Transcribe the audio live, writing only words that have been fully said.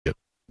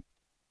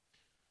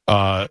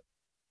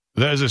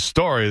there's a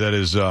story that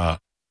is the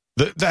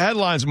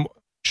headline's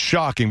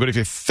shocking, but if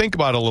you think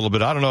about it a little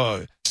bit, I don't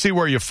know, see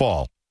where you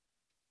fall.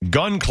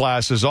 Gun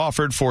classes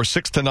offered for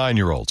 6 to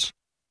 9-year-olds.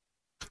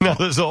 Now,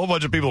 there's a whole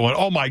bunch of people who went,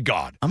 oh, my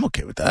God. I'm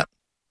okay with that.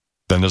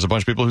 Then there's a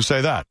bunch of people who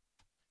say that.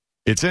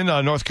 It's in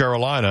North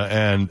Carolina,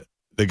 and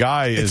the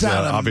guy is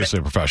obviously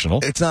a professional.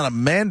 It's not a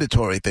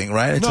mandatory thing,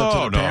 right? It's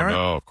up to the parent?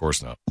 No, of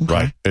course not. Okay.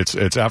 Right.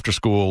 It's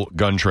after-school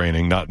gun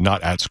training,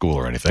 not at school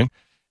or anything.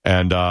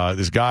 And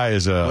this guy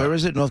is Where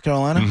is it, North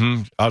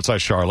Carolina? Outside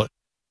Charlotte.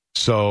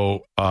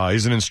 So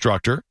he's an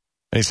instructor.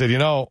 And he said,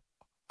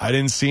 I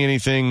didn't see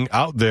anything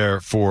out there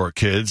for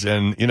kids.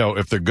 And,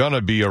 if they're going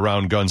to be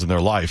around guns in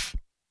their life,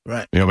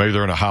 right? Maybe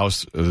they're in a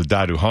house, the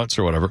dad who hunts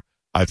or whatever.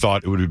 I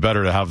thought it would be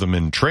better to have them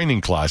in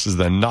training classes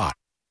than not.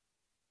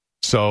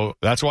 So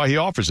that's why he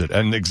offers it.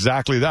 And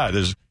exactly that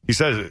is, he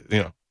says,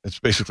 it's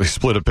basically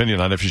split opinion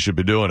on if you should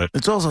be doing it.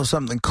 It's also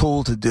something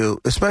cool to do,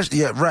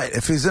 especially,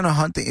 if he's in a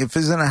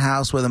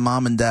house where the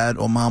mom and dad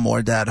or mom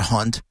or dad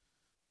hunt,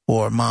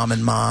 or mom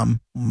and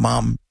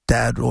mom,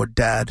 dad or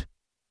dad,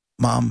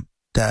 mom,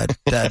 dad,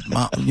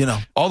 mom,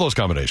 all those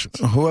combinations.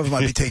 Whoever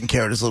might be taking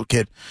care of this little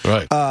kid.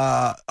 Right.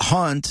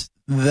 Hunt,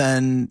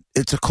 then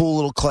it's a cool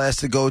little class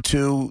to go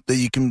to that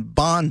you can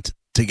bond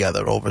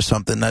together over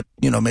something that,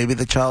 maybe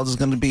the child is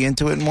going to be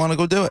into it and want to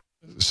go do it.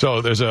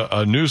 So there's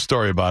a news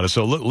story about it.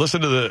 So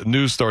listen to the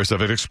news story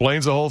stuff. It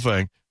explains the whole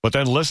thing. But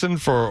then listen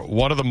for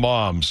one of the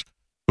moms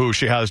who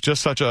she has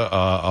just such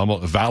a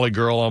Valley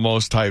Girl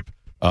almost type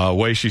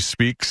way she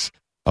speaks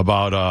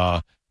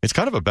about it's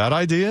kind of a bad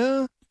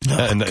idea.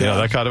 And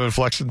that kind of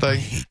inflection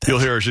thing. You'll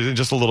hear her. She's in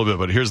just a little bit,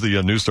 but here's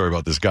the news story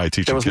about this guy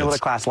teaching kids. There was no other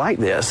class like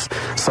this,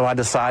 so I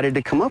decided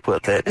to come up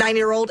with it.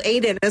 9-year-old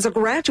Aiden is a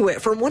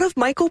graduate from one of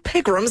Michael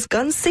Pigram's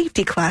gun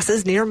safety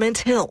classes near Mint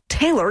Hill,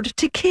 tailored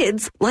to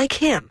kids like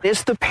him.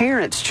 It's the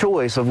parents'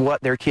 choice of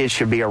what their kids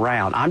should be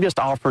around. I'm just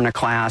offering a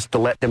class to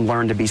let them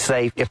learn to be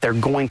safe if they're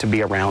going to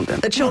be around them.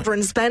 The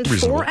children spend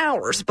 4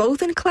 hours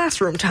both in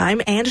classroom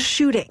time and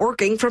shooting,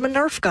 working from a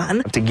Nerf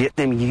gun to get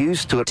them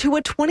used to it. To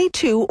a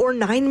 22 or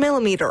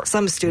 9mm.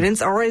 Some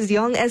students are as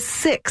young as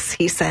 6,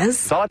 he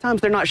says. A lot of times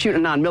they're not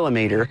shooting a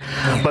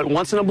 9mm, but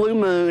once in a blue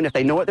moon, if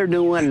they know what they're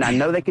doing, and I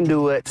know they can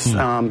do it,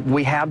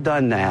 we have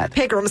done that.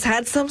 Pigram's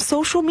had some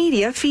social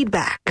media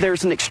feedback.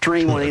 There's an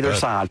extreme on either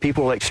side.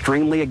 People are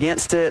extremely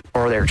against it,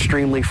 or they're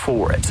extremely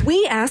for it.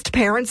 We asked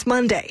parents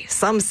Monday.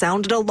 Some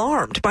sounded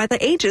alarmed by the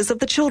ages of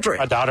the children.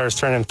 My daughter is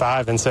turning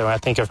 5, and so I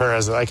think of her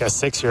as like a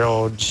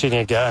 6-year-old shooting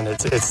a gun.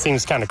 It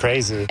seems kind of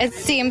crazy. It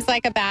seems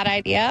like a bad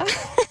idea.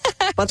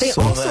 But they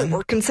also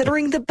were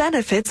considering the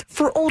benefits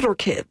for older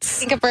kids. I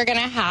think if we're going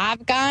to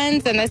have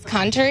guns in this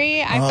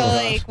country, I feel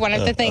like one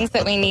of the things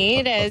that we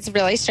need is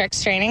really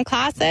strict training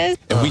classes.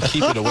 If we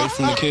keep it away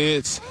from the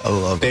kids,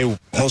 they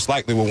most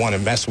likely will want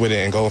to mess with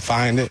it and go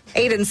find it.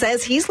 Aiden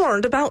says he's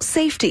learned about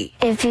safety.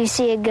 If you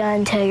see a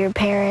gun, tell your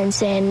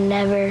parents and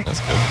never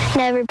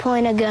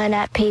point a gun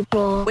at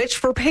people. Which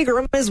for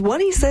Pigram is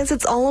what he says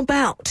it's all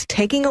about,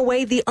 taking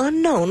away the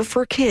unknown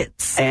for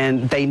kids.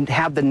 And they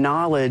have the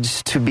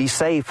knowledge to be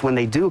safe when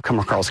they do come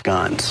across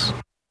guns.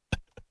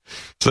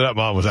 So that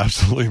mom was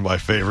absolutely my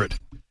favorite.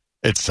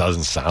 It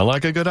doesn't sound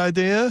like a good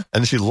idea.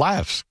 And she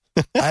laughs.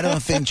 I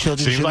don't think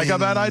children Seems like a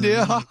bad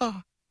idea.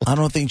 I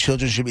don't think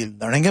children should be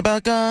learning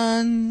about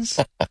guns.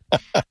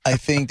 I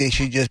think they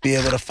should just be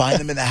able to find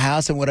them in the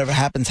house and whatever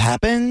happens,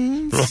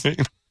 happens. Right.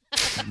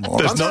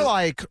 Guns are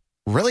like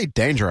really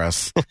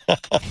dangerous.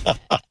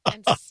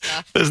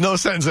 There's no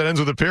sentence that ends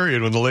with a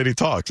period when the lady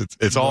talks.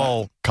 It's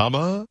all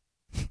comma.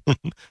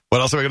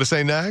 What else am I going to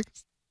say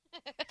next?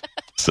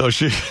 So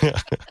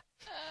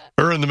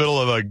her in the middle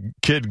of a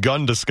kid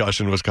gun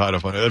discussion was kind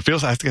of funny. It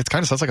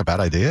kind of sounds like a bad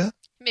idea.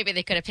 Maybe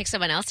they could have picked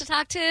someone else to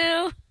talk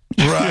to.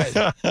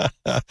 Right.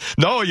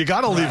 No, you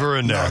got to leave her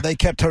in there. No, they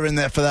kept her in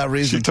there for that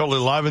reason. She totally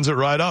livens it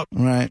right up.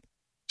 Right.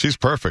 She's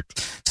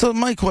perfect. So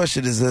my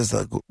question is this,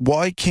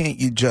 why can't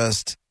you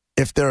just,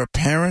 if there are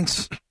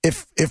parents,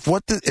 if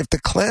the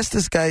class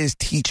this guy is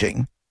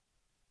teaching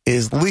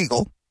is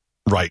legal.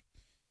 Right.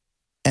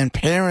 And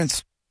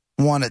parents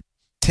want to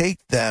take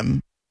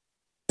them,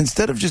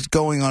 instead of just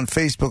going on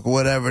Facebook or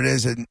whatever it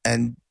is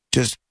and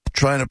just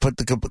trying to put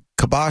the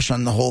kibosh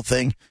on the whole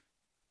thing,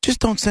 just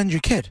don't send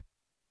your kid.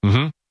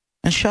 Mm-hmm.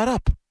 And shut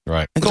up.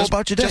 Right. And go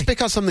about your day. Just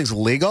because something's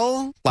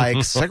legal,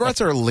 like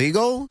cigarettes are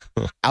legal,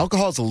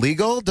 alcohol is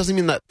legal, doesn't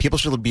mean that people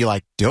should be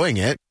like doing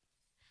it.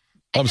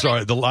 I'm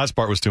sorry. The last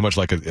part was too much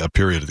like a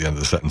period at the end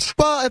of the sentence.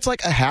 Well, it's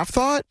like a half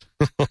thought.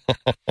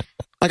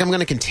 Like I'm going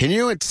to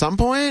continue at some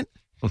point.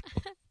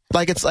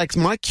 Like it's like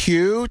my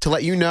cue to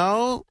let you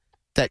know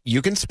that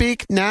you can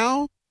speak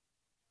now.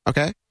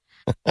 Okay.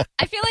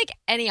 I feel like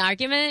any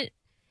argument,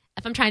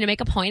 if I'm trying to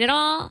make a point at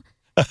all,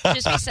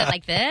 just be said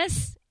like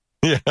this.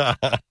 Yeah.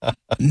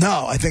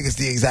 No, I think it's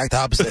the exact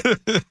opposite.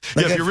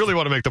 If you really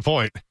want to make the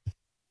point.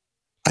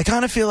 I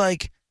kind of feel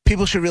like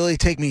people should really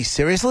take me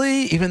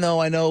seriously, even though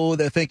I know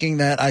they're thinking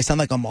that I sound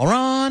like a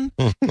moron.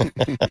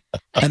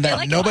 And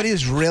that nobody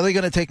is really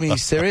going to take me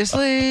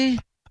seriously.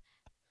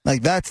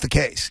 Like, that's the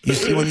case. You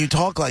see, when you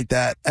talk like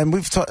that, and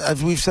we've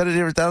said it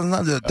here 1,000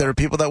 times, there are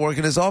people that work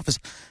in his office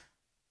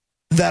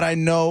that I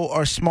know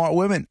are smart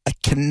women. I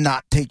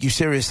cannot take you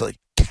seriously.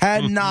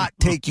 Cannot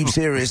take you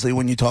seriously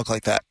when you talk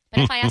like that.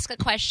 But if I ask a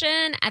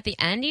question at the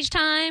end each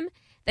time,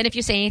 then if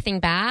you say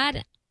anything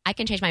bad, I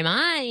can change my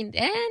mind,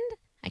 and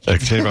I can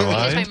change my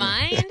mind. Change my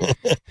mind,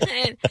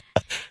 and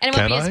it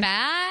won't be as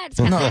bad. It's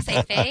kind of the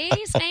same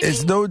face, maybe.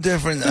 It's no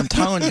different. I'm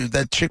telling you,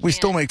 that chick we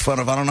still make fun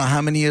of. I don't know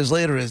how many years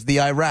later is the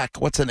Iraq.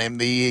 What's her name?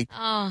 That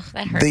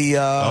hurts. The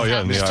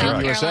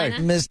Iraq. USA.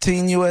 Miss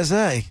Teen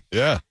USA.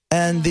 Yeah.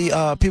 And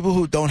the people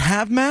who don't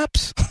have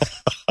maps.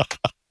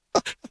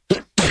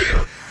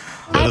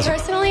 I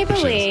personally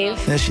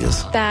believe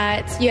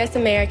that U.S.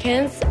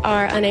 Americans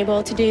are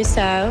unable to do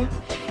so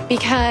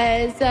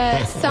because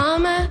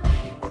some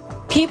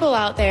people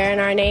out there in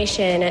our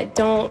nation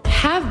don't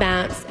have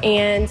maps,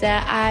 and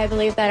I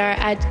believe that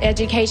our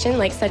education,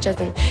 like such as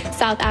in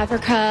South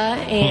Africa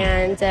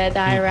and the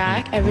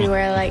Iraq,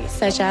 everywhere like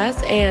such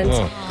as, and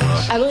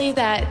I believe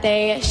that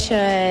they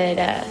should,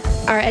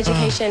 our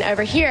education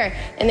over here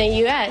in the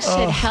U.S.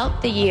 should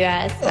help the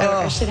U.S.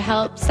 or should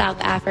help South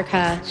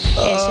Africa. It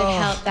should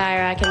help the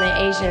Iraq and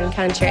the Asian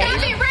countries.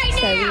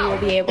 So we will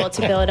be able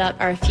to build up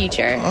our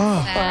future.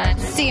 That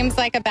seems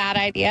like a bad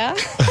idea.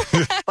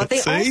 But they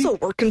also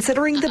were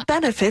considering the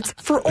benefits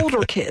for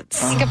older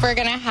kids. I think if we're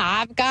going to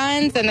have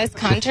guns in this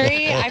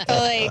country, I feel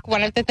like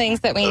one of the things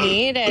that we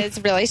need is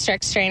really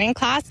strict training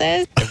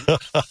classes.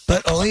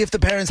 But only if the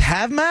parents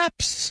have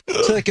maps,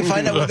 so they can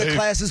find out what the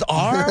classes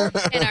are.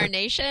 In our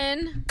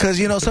nation. Because,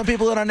 some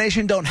people in our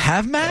nation don't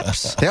have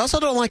maps. They also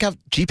don't have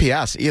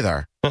GPS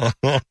either.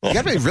 You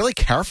got to be really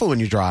careful when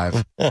you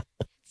drive. It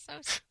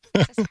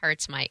just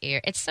hurts my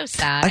ear. It's so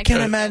sad. I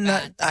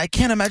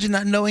can't imagine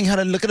not knowing how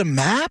to look at a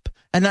map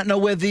and not know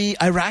where the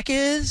Iraq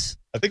is.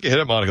 I think you hit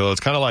it, Monica, though. It's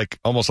kind of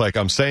almost like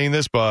I'm saying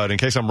this, but in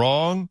case I'm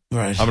wrong,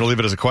 I'm going to leave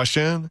it as a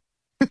question.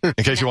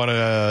 In case you want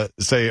to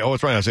say, oh,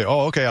 it's right. I say,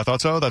 oh, okay, I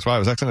thought so. That's why I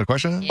was asking the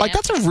question. Yeah.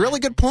 That's a really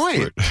good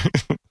point.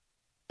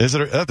 Is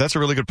it? That's a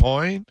really good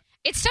point.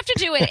 It's tough to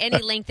do at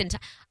any length in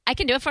time. I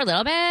can do it for a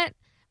little bit,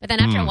 but then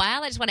after a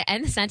while, I just want to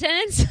end the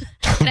sentence,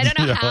 and I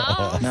don't know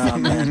how. No,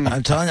 man.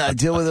 I'm telling you, I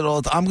deal with it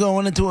all the time. I'm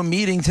going into a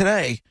meeting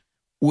today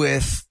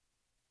with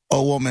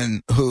a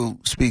woman who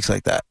speaks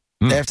like that.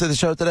 After the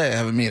show today, I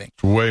have a meeting.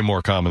 It's way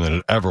more common than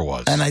it ever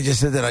was. And I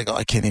just said that. I go,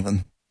 I can't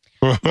even.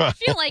 I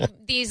feel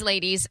like these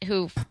ladies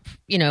who,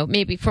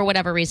 maybe for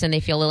whatever reason they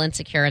feel a little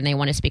insecure and they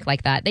want to speak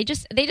like that, they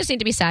just need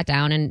to be sat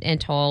down and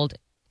told,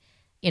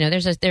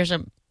 there's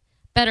a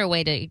better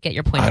way to get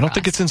your point across. I don't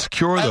think it's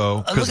insecure,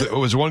 though, because there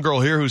was one girl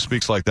here who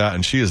speaks like that,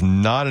 and she is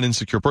not an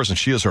insecure person.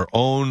 She is her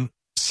own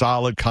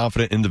solid,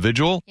 confident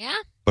individual. Yeah.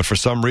 But for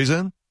some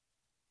reason,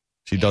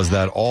 she does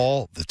that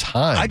all the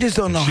time. I just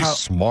don't know she's how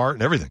smart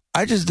and everything.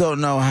 I just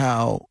don't know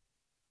how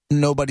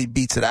nobody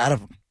beats it out of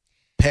them.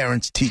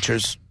 Parents,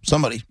 teachers,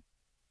 somebody.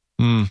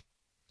 There's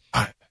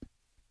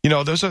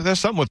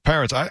something with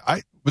parents.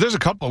 There's a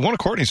couple. One of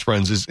Courtney's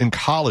friends is in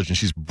college, and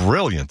she's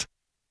brilliant.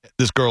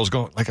 This girl's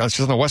going, she's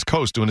on the West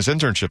Coast doing this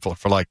internship for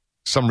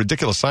some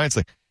ridiculous science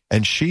thing.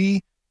 And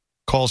she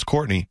calls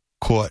Courtney.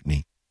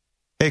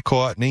 Hey,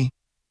 Courtney.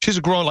 She's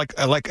grown like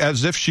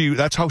as if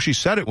that's how she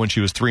said it when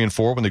she was 3 and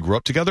 4 when they grew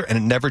up together, and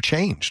it never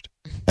changed.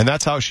 And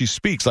that's how she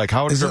speaks. Like,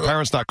 how did her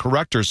parents not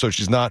correct her so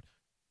she's not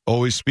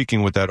always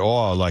speaking with that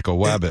awe like a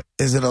wabbit?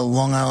 Is it a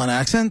Long Island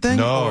accent thing?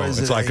 No, or is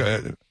it's like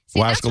a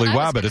wascally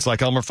wabbit. It's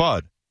like Elmer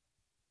Fudd.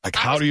 Like,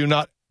 how do you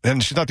not?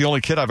 And she's not the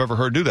only kid I've ever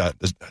heard do that.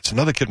 There's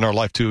another kid in our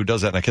life, too, who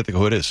does that, and I can't think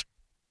of who it is.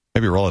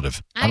 Maybe a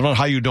relative. I don't know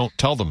how you don't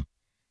tell them.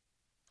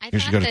 I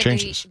Here's you got to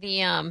change this.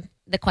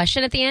 The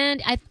question at the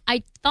end,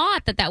 I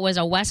thought that was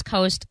a West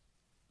Coast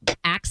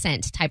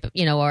accent type of,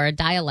 or a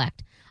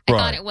dialect. I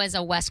thought it was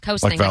a West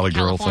Coast thing, Valley like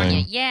Girl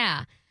California. thing.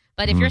 Yeah.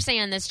 But if you're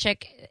saying this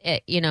chick,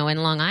 in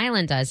Long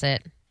Island does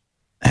it.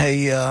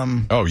 Hey,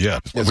 oh, yeah.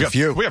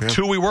 We have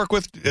 2 we work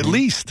with, at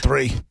least.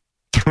 3.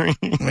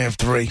 We have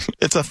 3.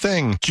 It's a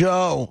thing.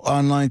 Joe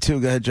on line 2.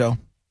 Go ahead, Joe.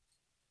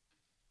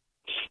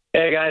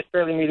 Hey, guys.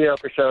 Fairly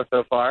mediocre show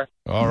so far.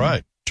 All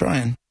right.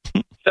 Trying.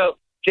 So,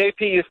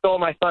 JP, you stole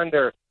my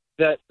thunder.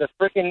 The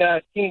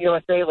freaking Team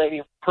USA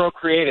lady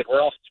procreated.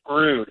 We're all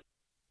screwed.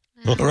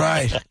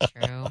 Right.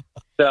 True.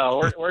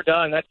 So, we're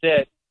done. That's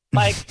it.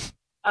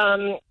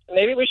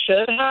 Maybe we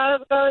should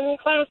have gun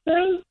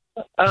classes.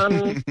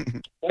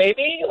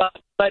 Maybe.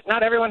 But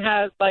not everyone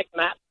has,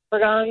 maps for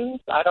guns.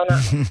 I don't know.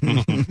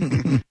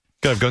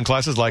 Could have gun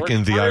classes like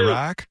in the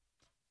Iraq?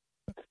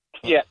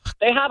 Yeah,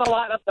 they have a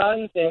lot of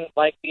guns in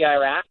the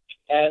Iraq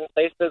and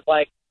places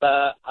like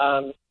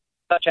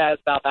such as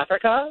South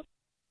Africa.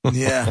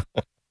 Yeah,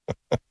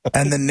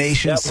 and the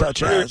nations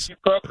such as. You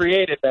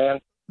procreated, man.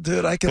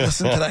 Dude, I can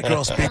listen to that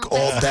girl speak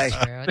all day.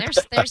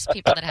 There's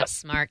people that have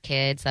smart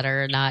kids that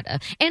are not,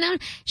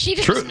 she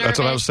just true. was That's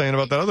what I was saying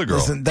about that other girl.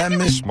 Listen, that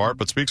Miss smart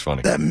but speaks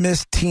funny. That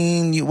Miss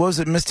Teen, what was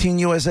it, Miss Teen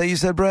USA? You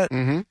said, Brett?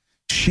 Mm-hmm.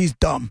 She's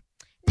dumb.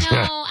 No,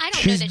 I don't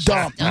She's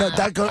dumb. No,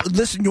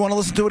 listen, you want to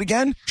listen to it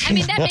again? I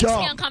mean, that makes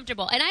dumb. me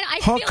uncomfortable. And I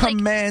Her feel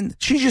command,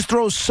 she just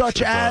throws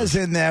such ass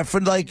in there for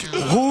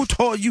who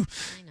told you?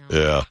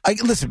 Yeah.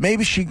 Listen,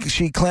 maybe she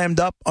clammed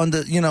up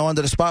under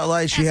the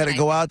spotlight. She had to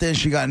go out there and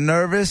she got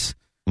nervous.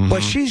 Mm-hmm.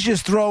 But she's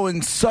just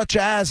throwing such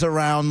ass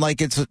around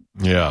like it's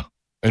Yeah.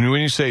 And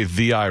when you say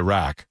the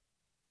Iraq,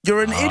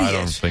 you're an idiot. I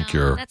don't think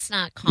that's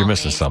not you're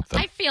missing something.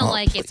 I feel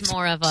like it's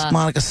more of a...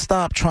 Monica,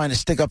 stop trying to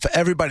stick up for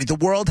everybody. The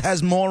world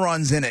has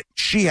morons in it.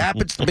 She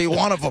happens to be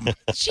one of them.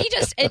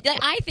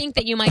 I think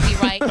that you might be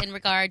right in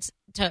regards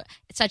to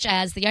such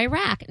as the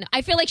Iraq.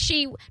 I feel like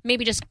she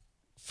maybe just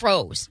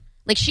froze.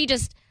 Like she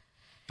just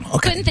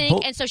couldn't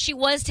think, and so she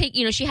was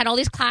she had all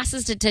these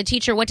classes to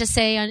teach her what to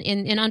say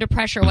in under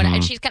pressure,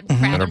 and she's kept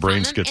grabbing and her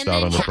brain from them. skits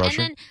out under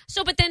pressure.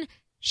 But then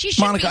she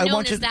should be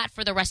known as that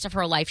for the rest of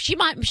her life. She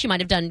might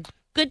have done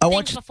good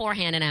things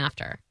beforehand and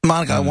after.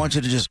 Monica, I want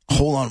you to just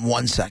hold on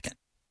 1 second.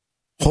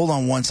 Hold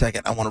on 1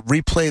 second. I want to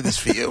replay this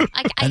for you,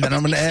 and then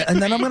I'm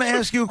going to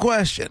ask you a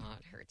question. Oh,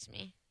 it hurts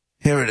me.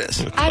 Here it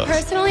is. I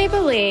personally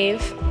believe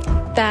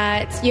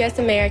that U.S.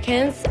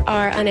 Americans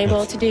are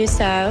unable to do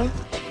so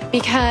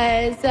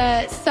because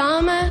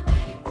some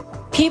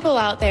people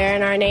out there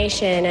in our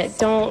nation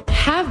don't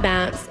have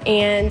maps,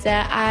 and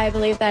I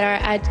believe that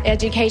our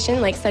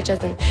education, like such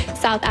as in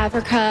South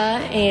Africa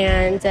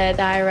and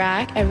the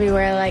Iraq,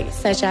 everywhere like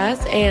such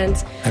as,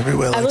 and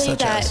everywhere like I believe such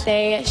that as.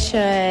 they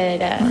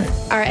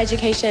should, our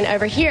education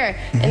over here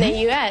in the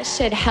U.S.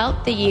 should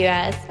help the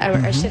U.S.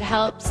 Or should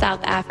help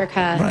South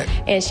Africa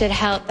and should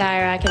help the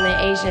Iraq and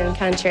the Asian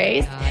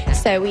countries,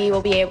 so we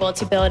will be able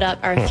to build up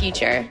our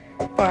future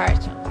for our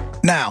children.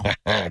 Now,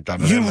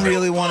 you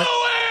really want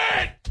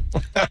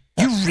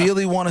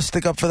to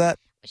stick up for that?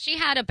 She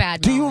had a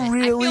bad moment. Do you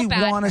really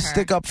want to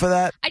stick up for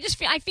that?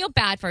 I feel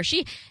bad for her.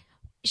 She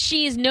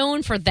is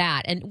known for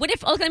that. And what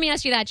if? Let me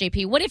ask you that,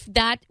 JP. What if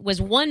that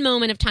was one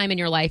moment of time in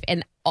your life,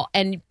 and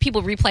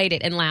people replayed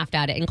it and laughed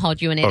at it and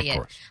called you an idiot?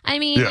 Of course. I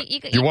mean,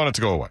 you want it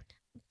to go away.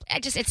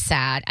 It's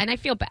sad, and I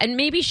feel bad. And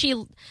maybe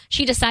she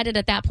decided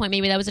at that point,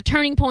 maybe that was a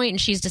turning point,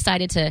 and she's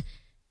decided to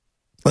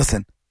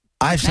listen.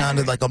 I've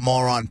sounded like a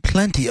moron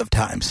plenty of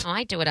times. Oh,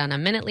 I do it on a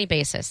minutely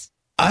basis.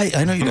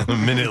 I know you do.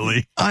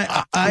 Minutely.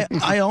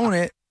 I own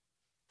it.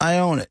 I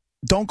own it.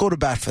 Don't go to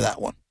bat for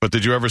that one. But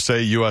did you ever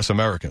say U.S.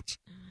 Americans?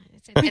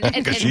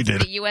 Because she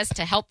did. The U.S.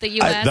 to help the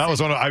U.S. That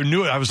was one. I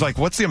knew it. I was like,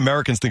 "What's the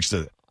Americans think?" She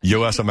said,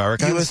 U.S.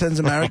 Americans. U.S.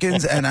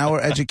 Americans, and our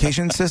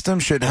education system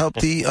should help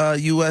the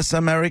U.S.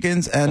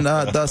 Americans and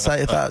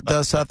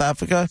the South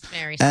Africa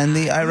and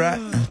the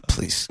Iraq.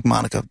 Please,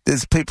 Monica.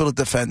 There's people to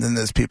defend, and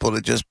there's people to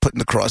just put in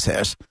the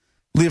crosshairs.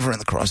 Leave her in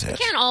the crosshairs. We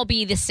can't all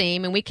be the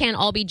same, and we can't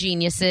all be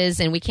geniuses,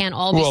 and we can't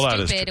all be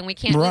stupid, and we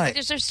can't. Right.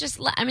 There's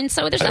just. I mean,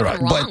 so there's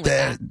nothing wrong with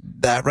that.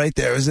 That right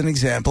there is an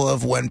example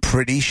of when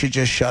pretty should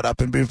just shut up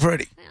and be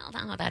pretty.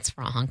 Well, no, that's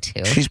wrong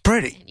too. She's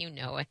pretty, and you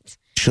know it.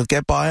 She'll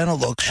get by on a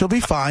look. She'll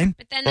be fine.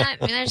 But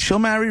then she'll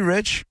marry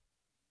rich.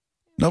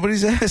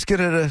 Nobody's asking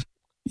her to.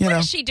 What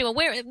is she doing?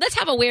 Let's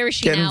have a where is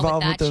she get now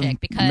involved with that with the chick?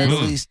 Because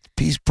Middle East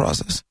peace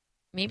process.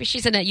 Maybe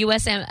she's in a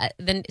U.S.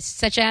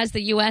 Such as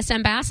the U.S.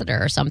 ambassador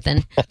or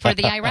something for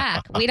the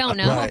Iraq. We don't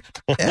know. Right.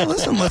 Yeah,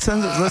 listen, let's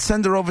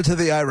send her over to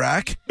the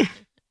Iraq.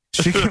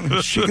 She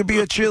could be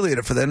a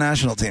cheerleader for their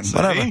national team.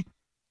 Whatever.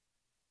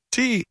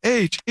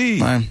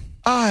 THEIRAQ,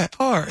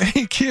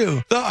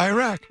 the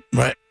Iraq.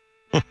 Right.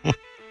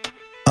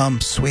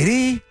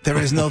 Sweetie, there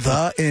is no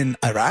the in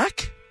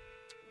Iraq?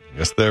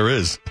 Yes, there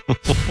is.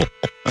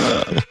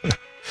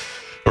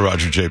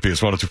 Roger JP,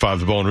 it's 102.5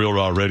 The Bone, Real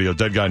Raw Radio.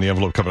 Dead Guy in the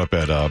Envelope coming up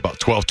at about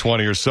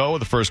 12:20 or so.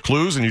 The first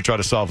clues, and you try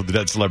to solve what the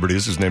dead celebrity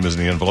is whose name is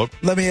in the envelope.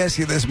 Let me ask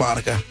you this,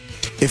 Monica.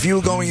 If you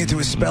were going into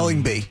a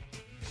spelling bee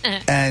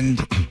and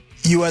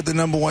you had the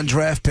number one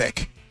draft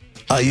pick,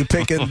 are you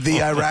picking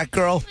the Iraq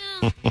girl?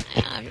 Well,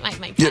 I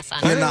might pass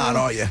on her. You're not,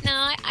 are you? No,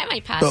 I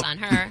might pass on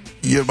her.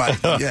 You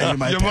might. Yeah, you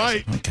might. You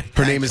might. Okay.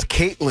 Her name is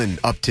Caitlin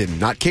Upton.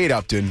 Not Kate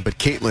Upton, but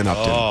Caitlin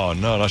Upton. Oh,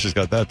 no, now she's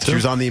got that, too. She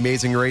was on The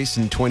Amazing Race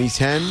in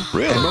 2010.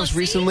 Really? And most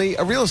recently,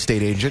 a real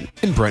estate agent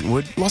in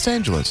Brentwood, Los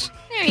Angeles.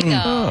 There you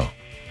go. Oh,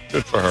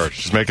 good for her.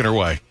 She's making her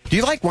way. Do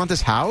you, want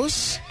this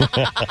house?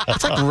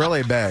 It's,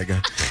 really big.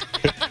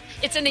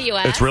 It's in the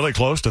U.S. It's really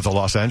close to the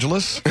Los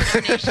Angeles.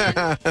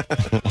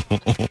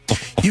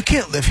 You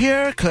can't live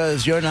here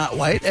because you're not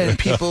white, and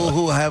people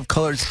who have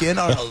colored skin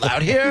aren't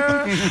allowed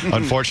here.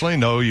 Unfortunately,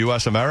 no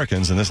U.S.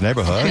 Americans in this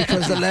neighborhood.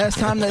 Because the last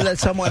time they let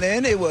someone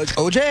in, it was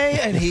OJ,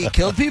 and he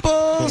killed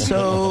people,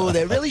 so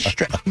they're really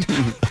strict.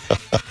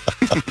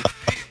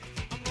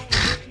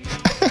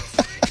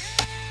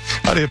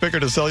 How do you pick her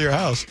to sell your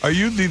house? Are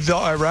you the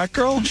Iraq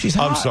girl? She's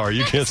hot. I'm sorry,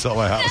 you can't sell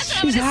my house.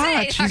 She's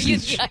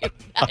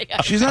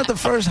hot. She's not the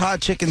first hot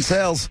chick in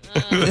sales.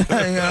 You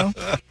know?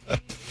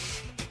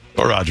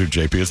 Roger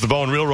JP, it's The Bone, Real Raw.